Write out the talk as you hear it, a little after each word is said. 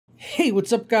Hey,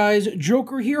 what's up guys?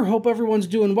 Joker here. Hope everyone's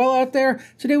doing well out there.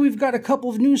 Today we've got a couple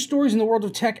of news stories in the world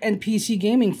of tech and PC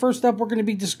gaming. First up, we're going to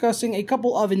be discussing a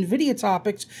couple of NVIDIA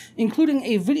topics, including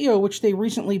a video which they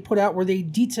recently put out where they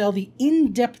detail the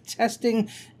in-depth testing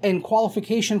and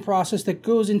qualification process that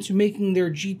goes into making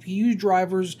their GPU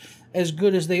drivers as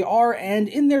good as they are, and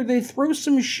in there they throw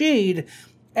some shade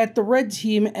at the Red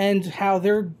team and how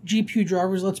their GPU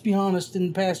drivers, let's be honest, in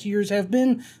the past years have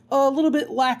been a little bit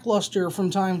lackluster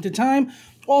from time to time.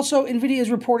 Also, NVIDIA is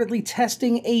reportedly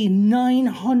testing a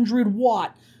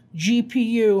 900-watt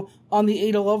GPU on the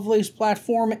Ada Lovelace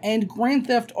platform, and Grand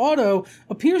Theft Auto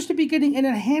appears to be getting an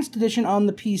enhanced edition on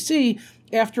the PC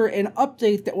after an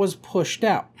update that was pushed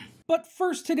out. But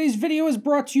first, today's video is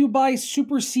brought to you by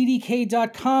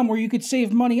supercdk.com, where you could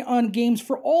save money on games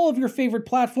for all of your favorite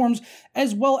platforms,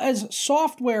 as well as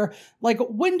software like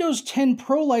Windows 10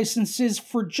 Pro licenses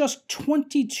for just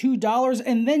 $22,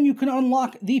 and then you can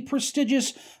unlock the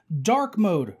prestigious Dark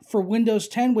Mode for Windows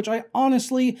 10, which I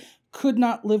honestly could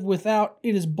not live without.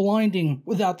 It is blinding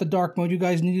without the dark mode. You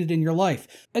guys need it in your life.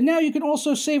 And now you can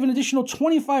also save an additional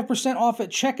 25% off at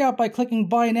checkout by clicking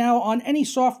Buy Now on any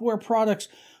software products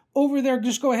over there.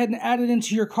 Just go ahead and add it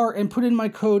into your cart and put in my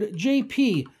code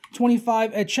JP25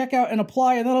 at checkout and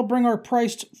apply, and that'll bring our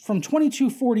price from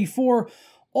 $22.44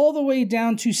 all the way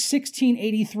down to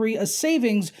 $16.83, a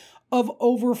savings of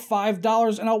over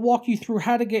 $5. And I'll walk you through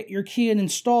how to get your key and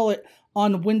install it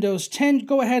on Windows 10.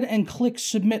 Go ahead and click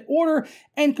Submit Order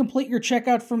and complete your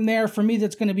checkout from there. For me,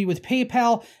 that's going to be with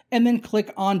PayPal, and then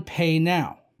click on Pay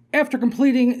Now. After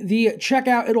completing the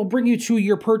checkout, it'll bring you to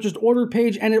your purchased order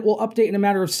page, and it will update in a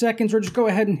matter of seconds, or just go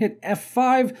ahead and hit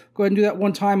F5. Go ahead and do that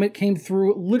one time. It came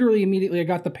through literally immediately. I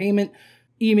got the payment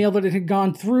email that it had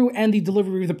gone through and the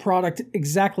delivery of the product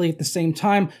exactly at the same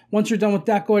time. Once you're done with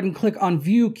that, go ahead and click on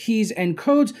View Keys and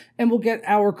Codes, and we'll get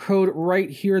our code right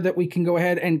here that we can go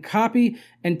ahead and copy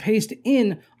and paste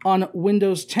in on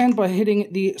Windows 10 by hitting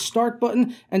the Start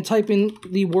button and type in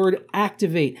the word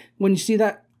Activate. When you see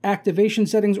that activation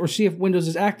settings or see if Windows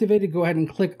is activated, go ahead and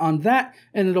click on that,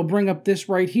 and it'll bring up this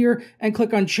right here, and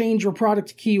click on Change your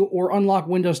product key or unlock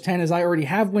Windows 10. As I already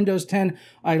have Windows 10,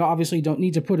 I obviously don't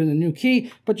need to put in a new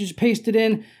key, but just paste it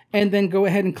in and then go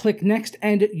ahead and click Next,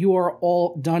 and you are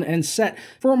all done and set.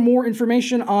 For more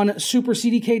information on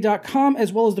supercdk.com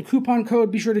as well as the coupon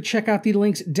code, be sure to check out the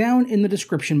links down in the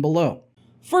description below.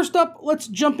 First up, let's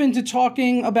jump into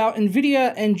talking about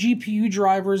NVIDIA and GPU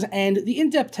drivers and the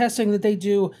in-depth testing that they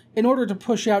do in order to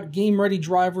push out game-ready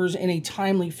drivers in a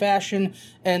timely fashion,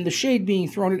 and the shade being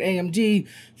thrown at AMD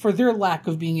for their lack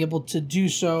of being able to do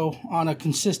so on a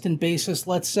consistent basis,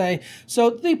 let's say. So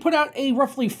they put out a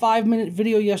roughly 5-minute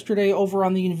video yesterday over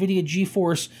on the NVIDIA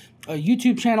GeForce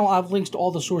YouTube channel. I've linked to all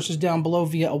the sources down below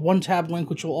via a one-tab link,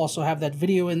 which will also have that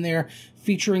video in there,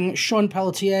 featuring Sean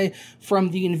Pelletier from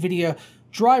the NVIDIA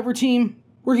driver team,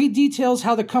 where he details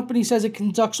how the company says it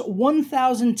conducts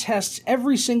 1,000 tests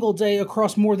every single day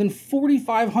across more than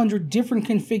 4,500 different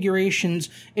configurations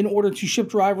in order to ship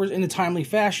drivers in a timely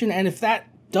fashion. And if that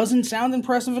doesn't sound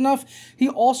impressive enough, he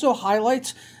also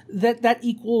highlights that that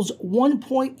equals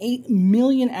 1.8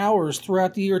 million hours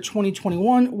throughout the year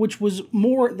 2021, which was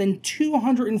more than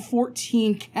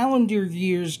 214 calendar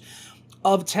years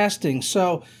of testing.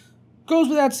 So goes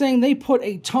without saying, they put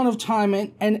a ton of time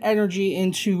and energy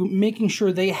into making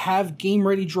sure they have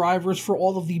game-ready drivers for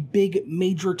all of the big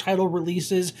major title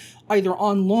releases, either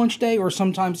on launch day or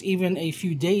sometimes even a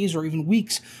few days or even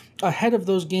weeks ahead of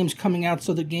those games coming out,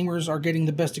 so that gamers are getting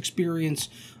the best experience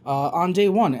on day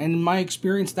one. And in my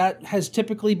experience, that has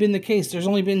typically been the case. There's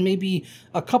only been maybe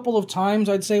a couple of times,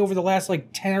 I'd say, over the last like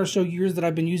 10 or so years that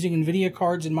I've been using NVIDIA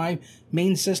cards in my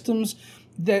main systems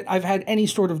that I've had any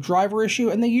sort of driver issue,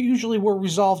 and they usually were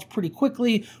resolved pretty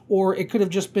quickly, or it could have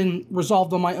just been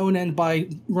resolved on my own end by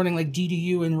running like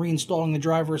DDU and reinstalling the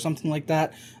driver or something like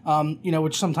that,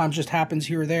 which sometimes just happens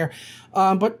here or there.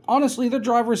 But honestly, their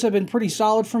drivers have been pretty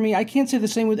solid for me. I can't say the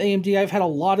same with AMD. I've had a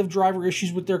lot of driver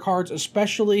issues with their cards,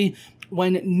 especially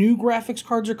when new graphics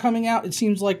cards are coming out. It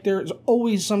seems like there's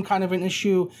always some kind of an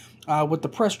issue with the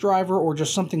press driver, or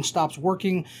just something stops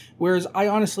working, whereas I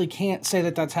honestly can't say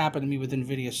that that's happened to me with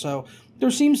NVIDIA. So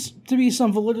there seems to be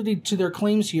some validity to their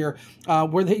claims here,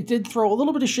 where they did throw a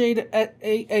little bit of shade at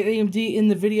AMD in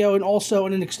the video, and also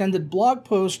in an extended blog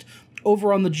post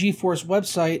over on the GeForce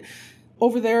website.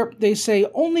 Over there, they say,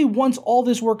 only once all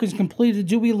this work is completed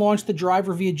do we launch the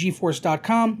driver via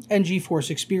GeForce.com and GeForce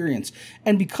Experience.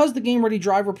 And because the Game Ready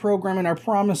Driver program and our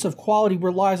promise of quality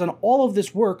relies on all of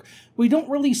this work, we don't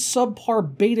release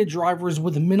subpar beta drivers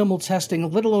with minimal testing,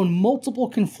 let alone multiple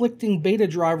conflicting beta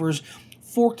drivers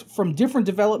forked from different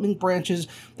development branches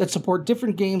that support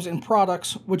different games and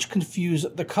products, which confuse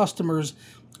the customers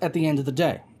at the end of the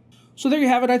day. So there you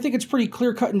have it. I think it's pretty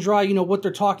clear, cut and dry, what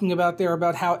they're talking about there,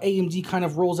 about how AMD kind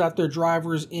of rolls out their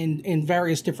drivers in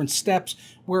various different steps,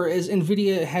 whereas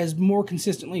NVIDIA has more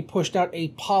consistently pushed out a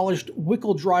polished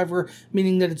WCL driver,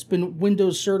 meaning that it's been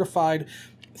Windows certified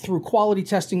through quality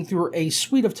testing, through a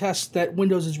suite of tests that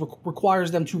Windows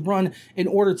requires them to run in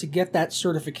order to get that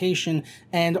certification.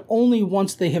 And only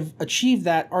once they have achieved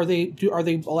that are they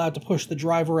allowed to push the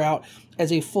driver out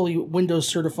as a fully Windows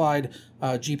certified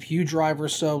GPU driver.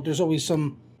 So there's always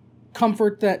some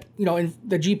comfort that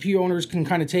the GPU owners can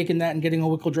kind of take in that and getting a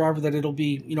WCL driver, that it'll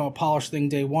be a polished thing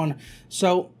day one.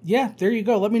 So yeah, there you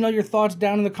go. Let me know your thoughts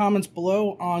down in the comments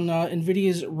below on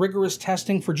NVIDIA's rigorous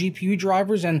testing for GPU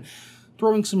drivers, and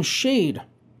throwing some shade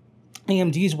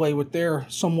AMD's way with their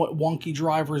somewhat wonky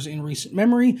drivers in recent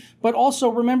memory. But also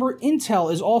remember,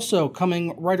 Intel is also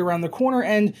coming right around the corner,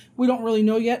 and we don't really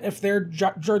know yet if their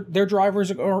drivers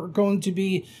are going to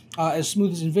be as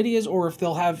smooth as NVIDIA's, or if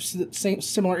they'll have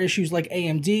similar issues like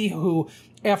AMD, who,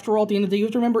 after all, at the end of the day, you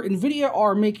have to remember, NVIDIA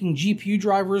are making GPU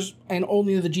drivers and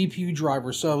only the GPU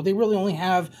drivers, so they really only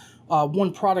have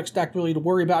one product stack really to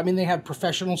worry about. I mean, they have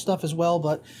professional stuff as well,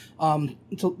 but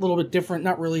it's a little bit different.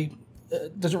 Not really,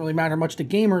 doesn't really matter much to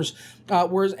gamers.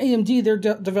 Whereas AMD, they're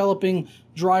developing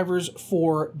drivers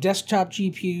for desktop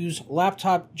GPUs,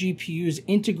 laptop GPUs,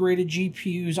 integrated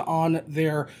GPUs on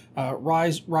their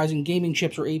Ryzen gaming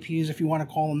chips, or APUs if you want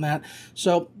to call them that.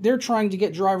 So they're trying to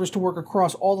get drivers to work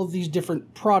across all of these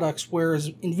different products, whereas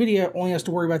NVIDIA only has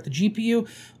to worry about the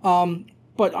GPU.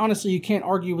 But honestly, you can't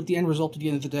argue with the end result at the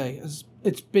end of the day.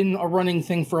 It's been a running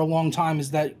thing for a long time,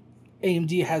 is that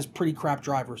AMD has pretty crap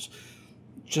drivers.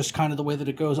 Just kind of the way that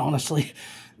it goes, honestly.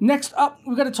 Next up,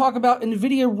 we've got to talk about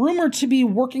NVIDIA, rumored to be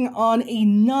working on a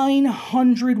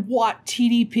 900-watt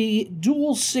TDP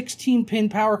dual 16-pin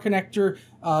power connector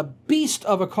beast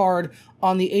of a card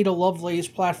on the Ada Lovelace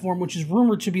platform, which is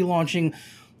rumored to be launching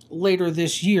later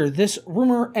this year. This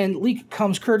rumor and leak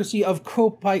comes courtesy of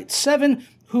Copite7,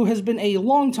 who has been a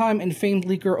long-time and famed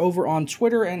leaker over on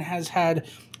Twitter and has had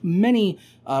many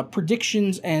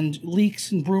predictions and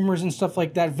leaks and rumors and stuff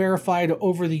like that verified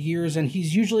over the years, and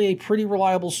he's usually a pretty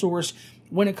reliable source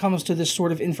when it comes to this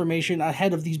sort of information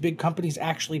ahead of these big companies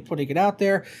actually putting it out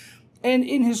there. And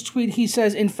in his tweet, he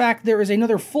says, in fact, there is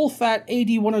another full-fat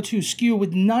AD102 SKU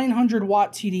with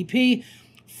 900-watt TDP,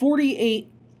 48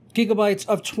 gigabytes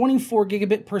of 24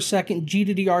 gigabit per second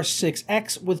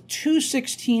GDDR6X with two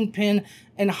 16-pin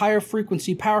and higher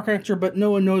frequency power connector, but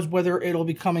no one knows whether it'll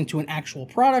be coming to an actual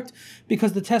product,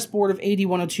 because the test board of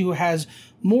AD102 has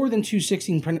more than two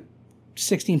 16-pin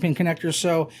connectors,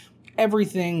 so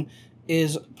everything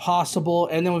is possible.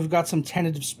 And then we've got some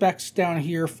tentative specs down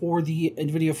here for the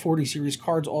NVIDIA 40 series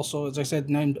cards. Also, as I said,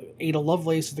 named Ada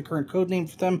Lovelace is the current code name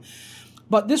for them.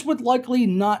 But this would likely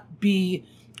not be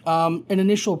an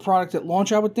initial product at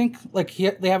launch, I would think. Like,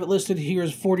 they have it listed here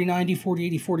as 4090,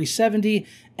 4080, 4070,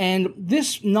 and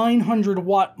this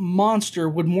 900-watt monster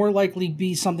would more likely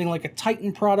be something like a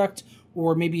Titan product,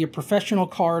 or maybe a professional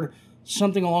card,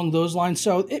 something along those lines.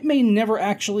 So it may never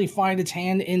actually find its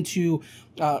hand into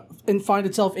and find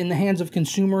itself in the hands of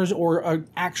consumers or an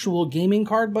actual gaming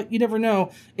card, but you never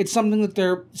know. It's something that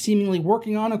they're seemingly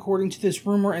working on, according to this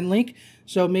rumor and leak.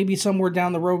 So maybe somewhere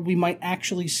down the road we might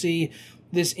actually see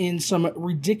this in some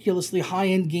ridiculously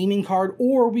high-end gaming card,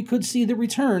 or we could see the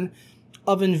return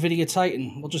of NVIDIA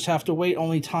Titan. We'll just have to wait.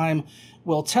 Only time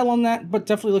will tell on that, but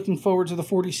definitely looking forward to the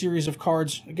 40 series of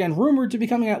cards. Again, rumored to be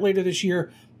coming out later this year,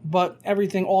 but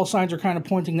all signs are kind of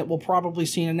pointing that we'll probably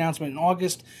see an announcement in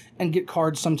August and get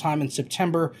cards sometime in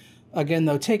September. Again,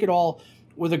 though, take it all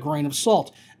with a grain of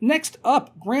salt. Next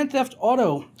up, Grand Theft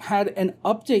Auto had an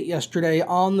update yesterday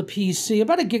on the PC,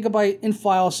 about a gigabyte in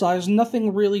file size,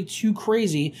 nothing really too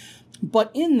crazy,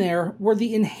 but in there were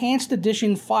the enhanced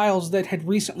edition files that had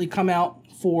recently come out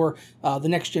for the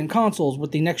next-gen consoles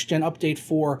with the next-gen update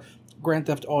for Grand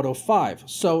Theft Auto 5.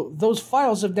 So those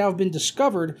files have now been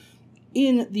discovered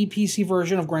in the PC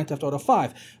version of Grand Theft Auto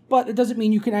 5. But it doesn't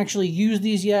mean you can actually use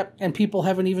these yet, and people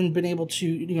haven't even been able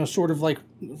to, sort of like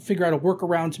figure out a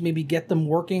workaround to maybe get them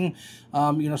working.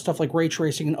 Stuff like ray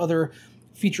tracing and other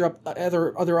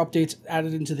other updates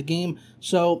added into the game.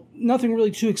 So nothing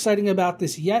really too exciting about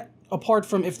this yet, apart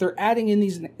from if they're adding in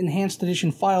these enhanced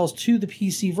edition files to the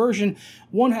PC version,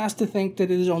 one has to think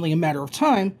that it is only a matter of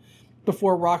time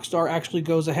before Rockstar actually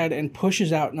goes ahead and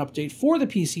pushes out an update for the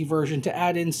PC version to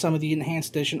add in some of the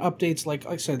enhanced edition updates, like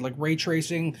I said, like ray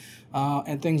tracing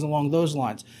and things along those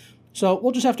lines. So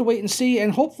we'll just have to wait and see,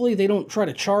 and hopefully they don't try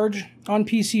to charge on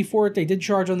PC for it. They did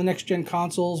charge on the next-gen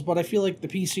consoles, but I feel like the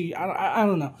PC, I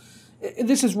don't know.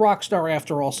 This is Rockstar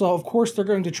after all, so of course they're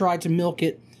going to try to milk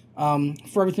it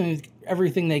for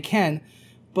everything they can,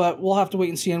 but we'll have to wait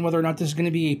and see on whether or not this is going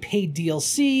to be a paid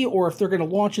DLC, or if they're going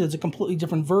to launch it as a completely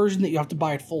different version that you have to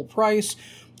buy at full price,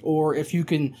 or if you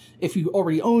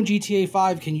already own GTA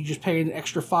 5, can you just pay an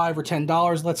extra $5 or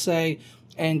 $10, let's say,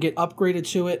 and get upgraded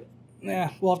to it?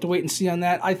 We'll have to wait and see on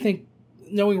that. I think,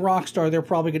 knowing Rockstar, they're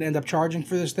probably going to end up charging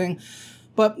for this thing.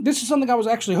 But this is something I was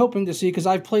actually hoping to see, because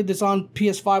I've played this on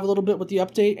PS5 a little bit with the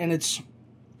update, and it's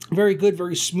very good,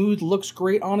 very smooth, looks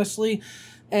great, honestly.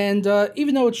 And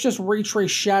even though it's just ray trace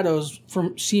shadows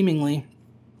from seemingly,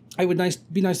 it would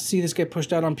be nice to see this get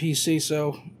pushed out on PC,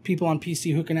 so people on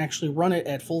PC who can actually run it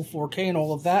at full 4K and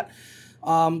all of that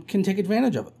can take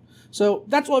advantage of it. So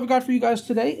that's all I've got for you guys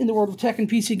today in the world of tech and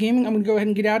PC gaming. I'm going to go ahead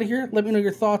and get out of here. Let me know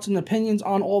your thoughts and opinions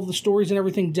on all of the stories and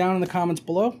everything down in the comments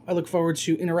below. I look forward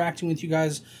to interacting with you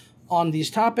guys on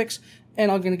these topics. And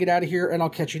I'm going to get out of here, and I'll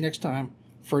catch you next time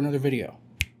for another video.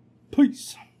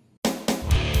 Peace.